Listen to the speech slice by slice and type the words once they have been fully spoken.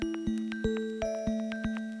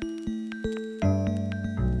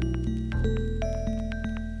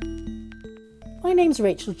name's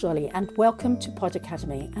Rachel Jolly and welcome to Pod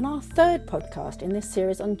Academy and our third podcast in this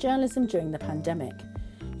series on journalism during the pandemic.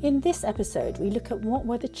 In this episode, we look at what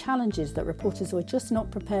were the challenges that reporters were just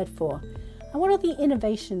not prepared for and what are the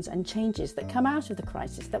innovations and changes that come out of the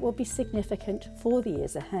crisis that will be significant for the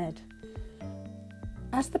years ahead.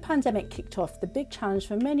 As the pandemic kicked off, the big challenge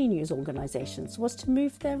for many news organisations was to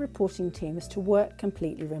move their reporting teams to work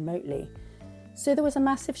completely remotely. So there was a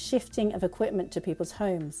massive shifting of equipment to people's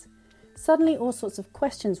homes. Suddenly all sorts of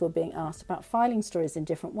questions were being asked about filing stories in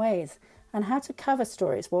different ways and how to cover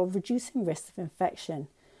stories while reducing risks of infection.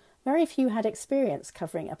 Very few had experience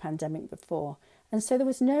covering a pandemic before, and so there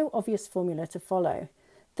was no obvious formula to follow.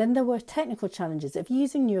 Then there were technical challenges of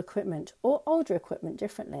using new equipment or older equipment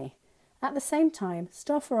differently. At the same time,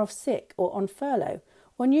 staff were off sick or on furlough,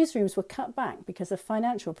 or newsrooms were cut back because of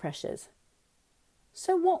financial pressures.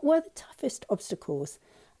 So what were the toughest obstacles?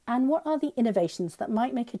 And what are the innovations that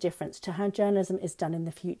might make a difference to how journalism is done in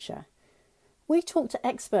the future? We talked to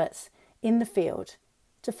experts in the field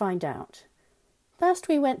to find out. First,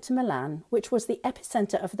 we went to Milan, which was the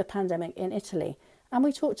epicentre of the pandemic in Italy, and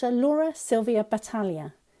we talked to Laura Silvia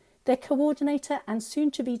Battaglia, their coordinator and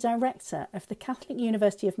soon-to-be director of the Catholic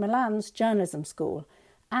University of Milan's Journalism School,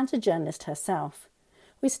 and a journalist herself.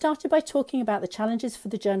 We started by talking about the challenges for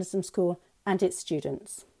the journalism school and its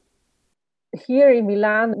students. Here in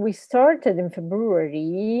Milan, we started in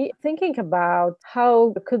February thinking about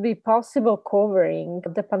how it could be possible covering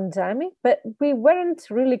the pandemic, but we weren't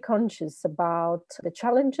really conscious about the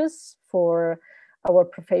challenges for our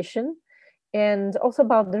profession and also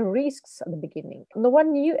about the risks at the beginning. No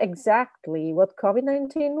one knew exactly what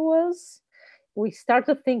COVID-19 was. We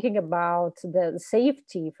started thinking about the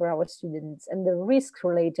safety for our students and the risks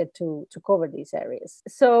related to cover these areas.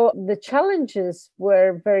 So the challenges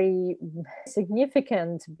were very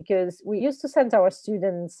significant because we used to send our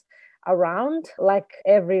students around like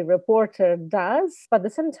every reporter does, but at the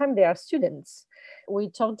same time they are students. We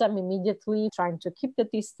taught them immediately trying to keep the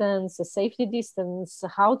distance, the safety distance,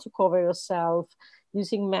 how to cover yourself,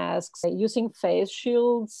 using masks, using face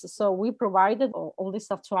shields. So we provided all this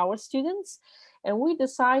stuff to our students. And we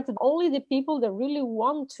decided only the people that really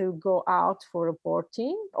want to go out for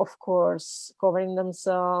reporting, of course, covering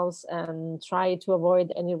themselves and try to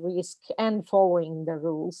avoid any risk and following the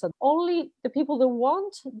rules. So only the people that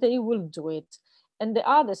want, they will do it. And the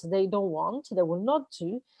others, they don't want, they will not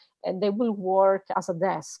do, and they will work as a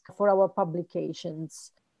desk for our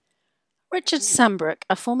publications. Richard Sambrook,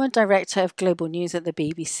 a former director of global news at the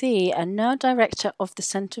BBC and now director of the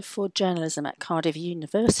Centre for Journalism at Cardiff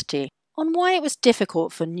University, on why it was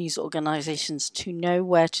difficult for news organisations to know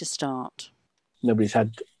where to start. Nobody's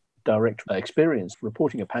had direct experience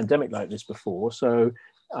reporting a pandemic like this before, so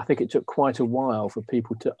I think it took quite a while for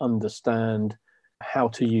people to understand how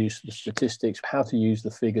to use the statistics, how to use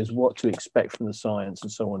the figures, what to expect from the science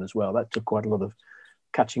and so on as well. That took quite a lot of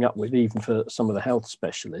catching up with, even for some of the health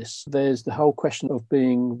specialists. There's the whole question of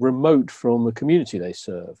being remote from the community they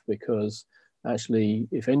serve, because actually,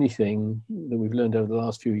 if anything that we've learned over the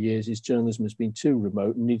last few years is journalism has been too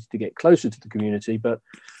remote and needs to get closer to the community. But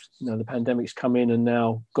the pandemic's come in and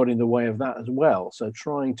now got in the way of that as well. So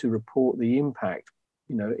trying to report the impact,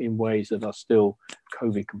 in ways that are still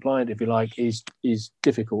COVID compliant, if you like, is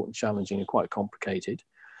difficult and challenging and quite complicated.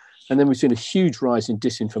 And then we've seen a huge rise in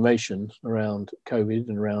disinformation around COVID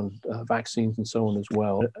and around vaccines and so on as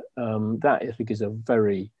well. That, I think, is a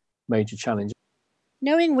very major challenge.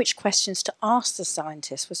 Knowing which questions to ask the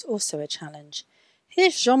scientists was also a challenge.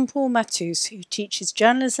 Here's Jean-Paul Mathus, who teaches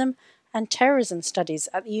journalism and terrorism studies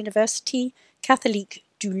at the Université Catholique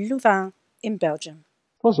du Louvain in Belgium.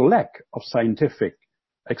 There was a lack of scientific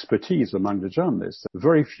expertise among the journalists.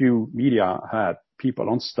 Very few media had people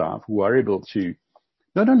on staff who were able to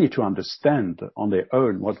not only to understand on their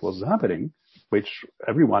own what was happening, which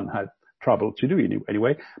everyone had trouble to do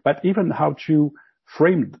anyway, but even how to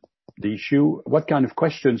frame the issue, what kind of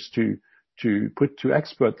questions to put to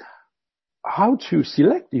experts, how to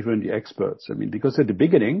select even the experts. Because at the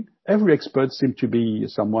beginning, every expert seemed to be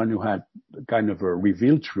someone who had kind of a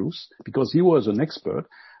revealed truth. Because he was an expert,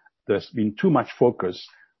 there's been too much focus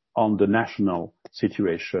on the national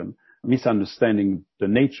situation, misunderstanding the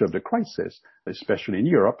nature of the crisis, especially in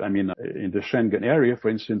Europe. In the Schengen area, for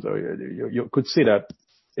instance, you could say that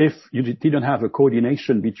if you didn't have a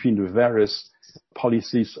coordination between the various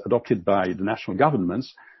policies adopted by the national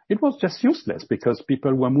governments, it was just useless because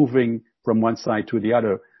people were moving from one side to the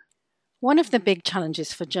other. One of the big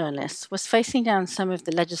challenges for journalists was facing down some of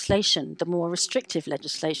the legislation, the more restrictive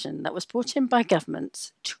legislation that was brought in by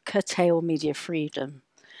governments to curtail media freedom.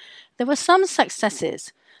 There were some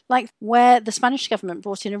successes, like where the Spanish government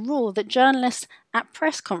brought in a rule that journalists at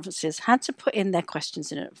press conferences had to put in their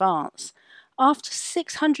questions in advance. After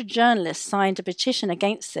 600 journalists signed a petition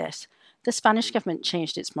against this, the Spanish government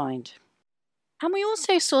changed its mind. And we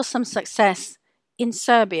also saw some success in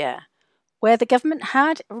Serbia, where the government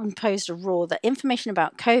had imposed a rule that information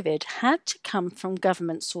about COVID had to come from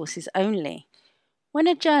government sources only. When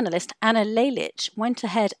a journalist, Anna Lelic, went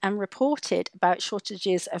ahead and reported about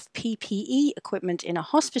shortages of PPE equipment in a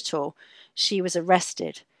hospital, she was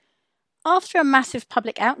arrested. After a massive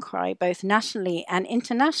public outcry, both nationally and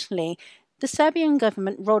internationally, the Serbian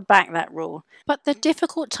government rolled back that rule. But the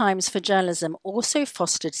difficult times for journalism also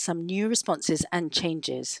fostered some new responses and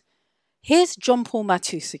changes. Here's John Paul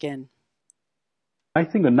Matus again. I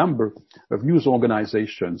think a number of news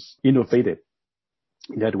organizations innovated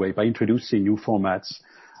in that way by introducing new formats.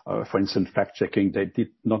 For instance, fact-checking. They did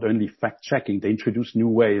not only fact-checking, they introduced new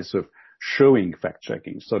ways of showing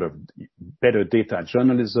fact-checking, sort of better data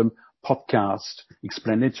journalism, podcast,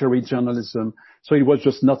 explanatory journalism. So it was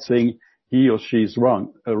just not saying he or she is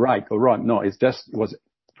wrong, right or wrong. No, it was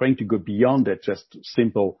trying to go beyond that just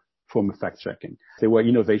simple form of fact-checking. There were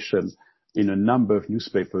innovations in a number of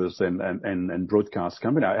newspapers and broadcast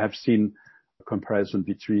companies. I have seen a comparison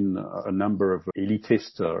between a number of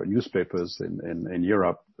elitist newspapers in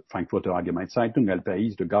Europe, Frankfurter Allgemeine Zeitung, El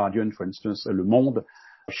País, The Guardian, for instance, Le Monde,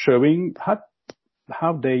 showing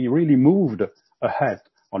how they really moved ahead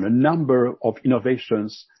on a number of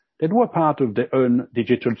innovations that were part of their own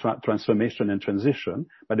digital transformation and transition.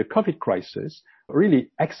 But the COVID crisis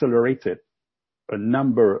really accelerated a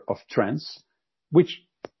number of trends, which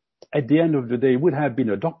at the end of the day would have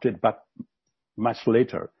been adopted, but much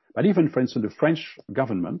later. But even, for instance, the French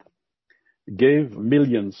government gave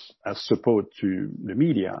millions as support to the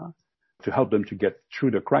media to help them to get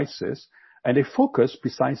through the crisis. And they focused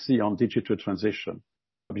precisely on digital transition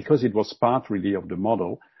because it was part really of the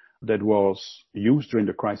model that was used during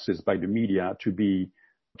the crisis by the media to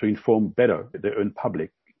inform better their own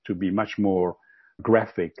public, to be much more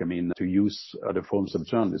graphic, to use other forms of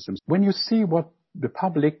journalism. When you see what the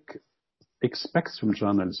public expects from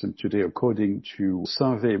journalism today, according to a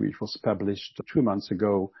survey which was published 2 months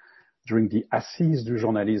ago during the Assises du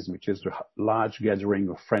Journalisme, which is the large gathering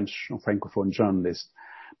of French and Francophone journalists,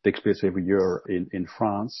 takes place every year in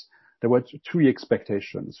France. There were three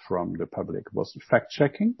expectations from the public. It was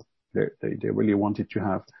fact-checking. They really wanted to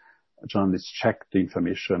have journalists check the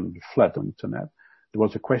information flat on the internet. There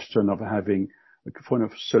was a question of having a kind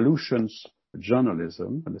of solutions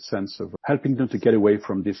journalism in the sense of helping them to get away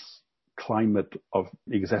from this climate of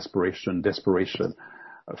exasperation, desperation,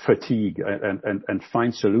 fatigue, and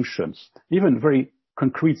find solutions, even very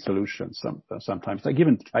concrete solutions sometimes.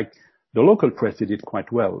 Like the local press did it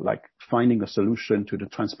quite well, like finding a solution to the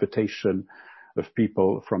transportation of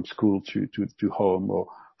people from school to home, or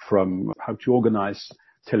from how to organize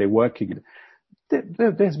teleworking.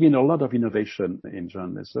 There's been a lot of innovation in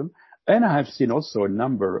journalism. And I have seen also a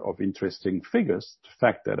number of interesting figures. The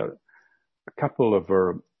fact that a couple of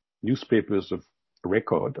our newspapers of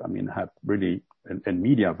record, have really, and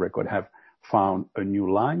media of record, have found a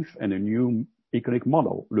new life and a new economic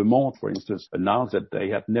model. Le Monde, for instance, announced that they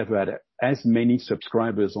had never had as many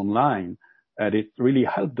subscribers online, and it really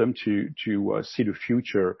helped them to see the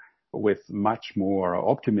future with much more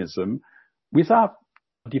optimism without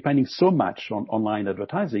depending so much on online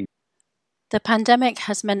advertising. The pandemic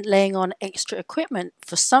has meant laying on extra equipment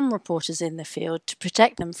for some reporters in the field to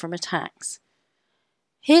protect them from attacks.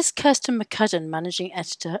 Here's Kirsten McCudden, managing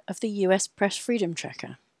editor of the US Press Freedom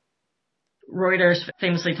Tracker. Reuters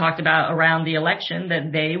famously talked about around the election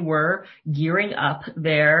that they were gearing up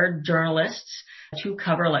their journalists to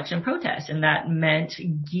cover election protests, and that meant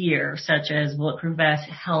gear such as bulletproof vests,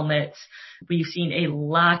 helmets. We've seen a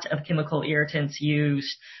lot of chemical irritants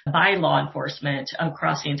used by law enforcement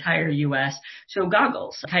across the entire U.S. So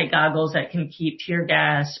goggles, tight goggles that can keep tear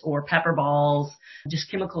gas or pepper balls,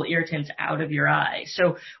 just chemical irritants out of your eyes.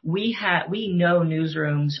 So we know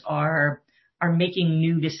newsrooms are making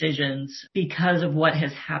new decisions because of what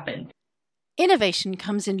has happened. Innovation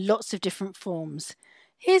comes in lots of different forms.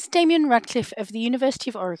 Here's Damien Radcliffe of the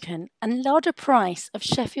University of Oregon and Lada Price of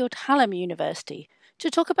Sheffield Hallam University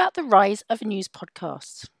to talk about the rise of news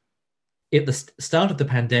podcasts. At the start of the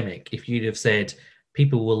pandemic, if you'd have said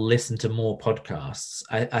people will listen to more podcasts,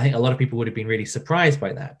 I think a lot of people would have been really surprised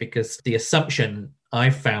by that, because the assumption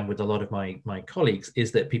I've found with a lot of my colleagues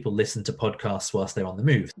is that people listen to podcasts whilst they're on the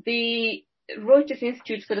move. The Reuters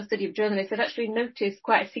Institute for the Study of Journalists has actually noticed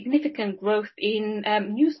quite a significant growth in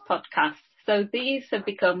news podcasts. So these have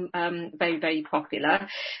become very, very popular,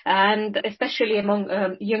 and especially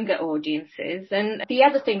among younger audiences. And the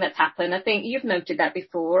other thing that's happened, I think you've noted that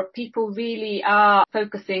before, people really are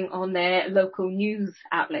focusing on their local news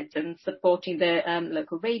outlets and supporting their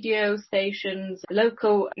local radio stations,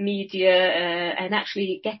 local media, and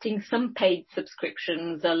actually getting some paid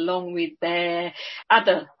subscriptions along with their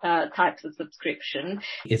other types of subscription.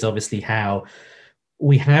 It's obviously how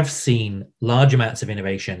we have seen large amounts of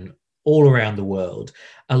innovation all around the world,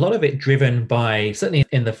 a lot of it driven by, certainly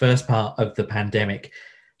in the first part of the pandemic,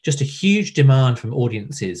 just a huge demand from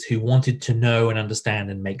audiences who wanted to know and understand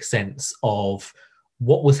and make sense of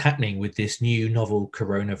what was happening with this new novel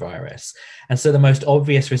coronavirus. And so the most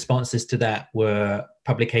obvious responses to that were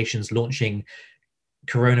publications launching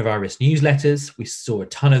coronavirus newsletters. We saw a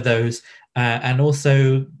ton of those, and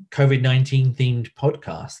also COVID-19 themed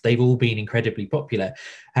podcasts. They've all been incredibly popular,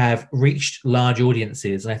 have reached large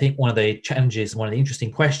audiences. And I think one of the challenges, one of the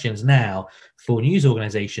interesting questions now for news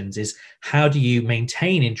organizations is, how do you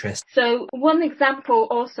maintain interest? So one example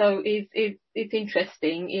also is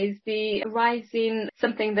interesting is the rise in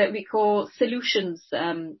something that we call solutions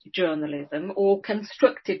journalism or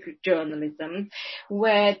constructive journalism,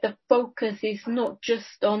 where the focus is not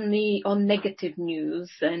just on negative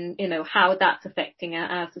news and how that's affecting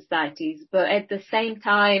our societies, but at the same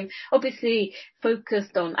time obviously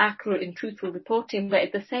focused on accurate and truthful reporting, but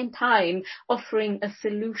at the same time offering a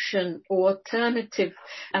solution or alternative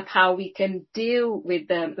of how we can deal with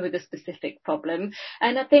a specific problem.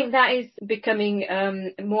 And I think that is becoming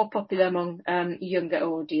more popular among younger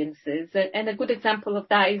audiences. And a good example of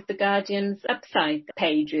that is The Guardian's Upside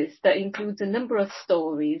pages that includes a number of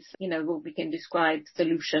stories, what we can describe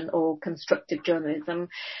solution or constructive journalism.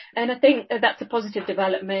 And I think that's a positive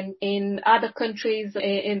development. In other countries,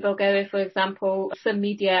 in Bulgaria, for example, some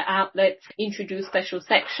media outlets introduced special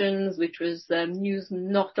sections, which was news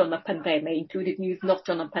not on a pandemic, included news not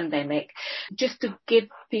on a pandemic, just to give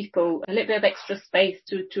people a little bit of extra space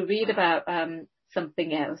to read about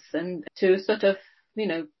something else and to sort of,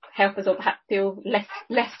 help us all feel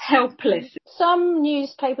less helpless. Some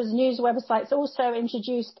newspapers, news websites also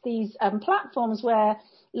introduced these platforms where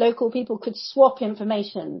local people could swap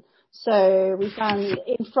information. So we found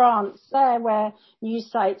in France there where news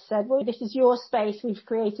sites said, well, this is your space, we've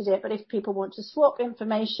created it, but if people want to swap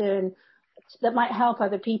information, that might help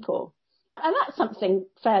other people. And that's something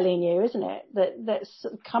fairly new, isn't it? That's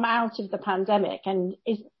come out of the pandemic and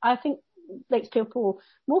I think makes people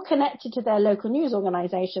more connected to their local news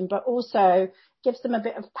organisation, but also gives them a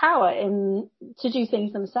bit of power to do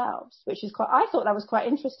things themselves, which is I thought that was quite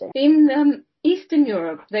interesting. In Eastern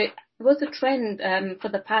Europe, there was a trend for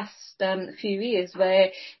the past few years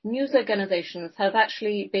where news organizations have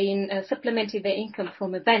actually been supplementing their income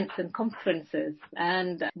from events and conferences.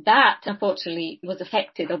 And that, unfortunately, was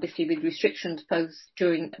affected, obviously, with restrictions posed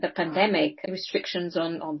during the pandemic, restrictions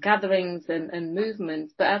on gatherings and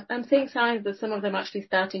movements. But I'm seeing signs that some of them are actually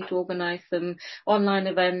starting to organize some online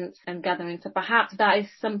events and gatherings. So perhaps that is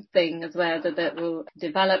something as well that will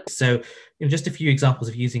develop. So, just a few examples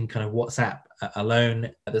of using kind of WhatsApp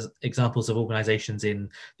alone. There's examples of organizations in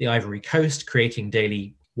the Ivory Coast creating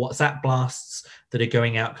daily WhatsApp blasts that are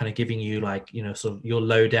going out, kind of giving you sort of your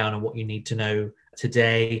lowdown on what you need to know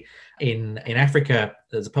today. In Africa,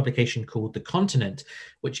 there's a publication called The Continent,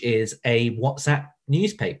 which is a WhatsApp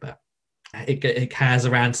newspaper. It has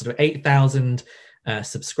around sort of 8,000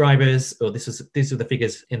 subscribers, or these are the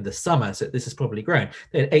figures in the summer, so this has probably grown.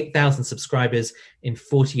 They had 8,000 subscribers in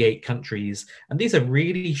 48 countries, and these are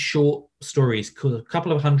really short stories, a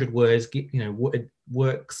couple of hundred words. It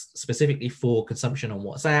works specifically for consumption on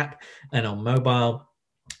WhatsApp and on mobile.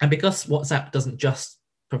 And because WhatsApp doesn't just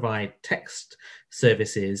provide text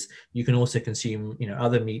services, you can also consume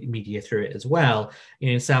other media through it as well.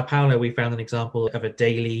 In Sao Paulo, we found an example of a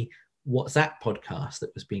daily WhatsApp podcast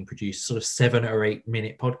that was being produced, sort of 7 or 8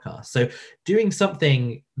 minute podcast. So doing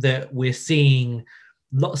something that we're seeing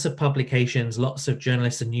lots of publications, lots of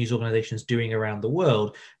journalists and news organizations doing around the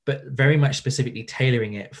world, but very much specifically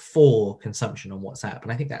tailoring it for consumption on WhatsApp.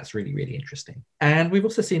 And I think that's really, really interesting. And we've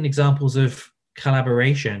also seen examples of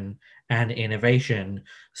collaboration and innovation.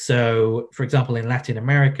 So, for example, in Latin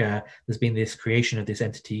America, there's been this creation of this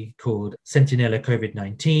entity called Sentinela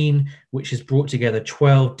COVID-19, which has brought together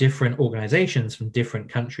 12 different organizations from different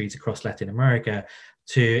countries across Latin America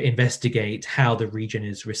to investigate how the region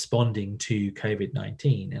is responding to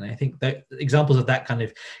COVID-19. And I think that examples of that kind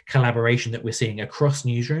of collaboration that we're seeing across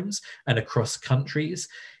newsrooms and across countries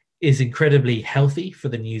is incredibly healthy for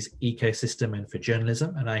the news ecosystem and for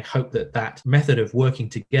journalism. And I hope that method of working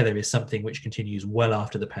together is something which continues well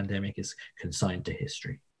after the pandemic is consigned to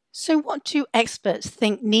history. So what do experts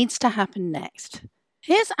think needs to happen next?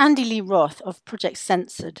 Here's Andy Lee Roth of Project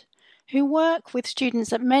Censored, who work with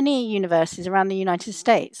students at many universities around the United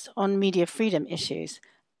States on media freedom issues.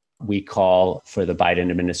 We call for the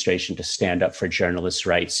Biden administration to stand up for journalists'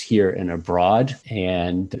 rights here and abroad,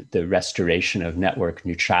 and the restoration of network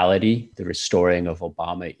neutrality, the restoring of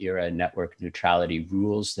Obama-era network neutrality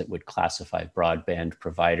rules that would classify broadband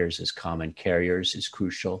providers as common carriers is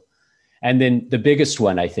crucial. And then the biggest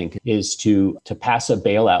one, I think, is to pass a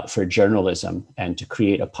bailout for journalism and to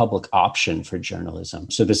create a public option for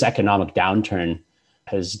journalism. So this economic downturn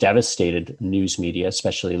has devastated news media,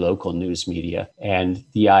 especially local news media. And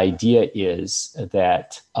the idea is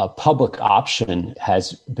that a public option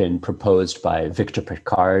has been proposed by Victor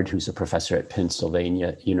Pickard, who's a professor at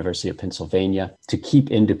University of Pennsylvania, to keep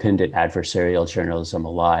independent adversarial journalism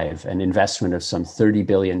alive, an investment of some $30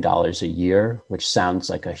 billion a year, which sounds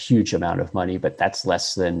like a huge amount of money, but that's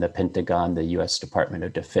less than the Pentagon, the US Department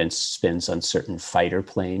of Defense, spends on certain fighter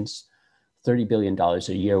planes. $30 billion a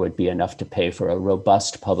year would be enough to pay for a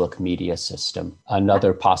robust public media system.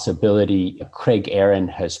 Another possibility, Craig Aaron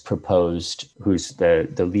has proposed, who's the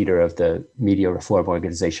leader of the media reform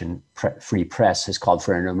organization Free Press, has called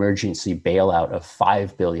for an emergency bailout of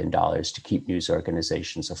 $5 billion to keep news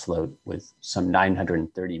organizations afloat, with some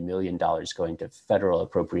 $930 million going to federal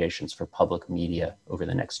appropriations for public media over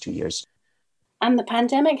the next 2 years. And the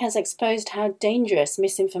pandemic has exposed how dangerous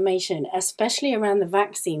misinformation, especially around the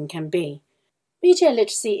vaccine, can be. Media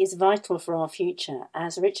literacy is vital for our future,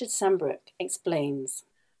 as Richard Sambrook explains.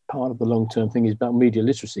 Part of the long-term thing is about media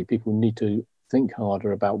literacy. People need to think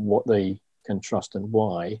harder about what they can trust and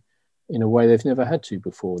why in a way they've never had to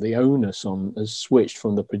before. The onus has switched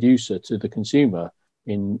from the producer to the consumer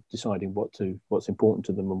in deciding what's important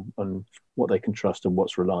to them and what they can trust and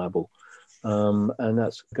what's reliable. And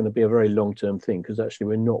that's going to be a very long-term thing, because actually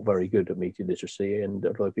we're not very good at media literacy, and a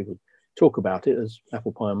lot of people talk about it as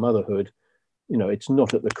apple pie and motherhood. You know, it's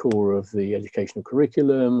not at the core of the educational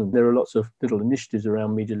curriculum. There are lots of little initiatives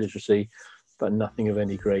around media literacy, but nothing of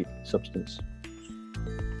any great substance.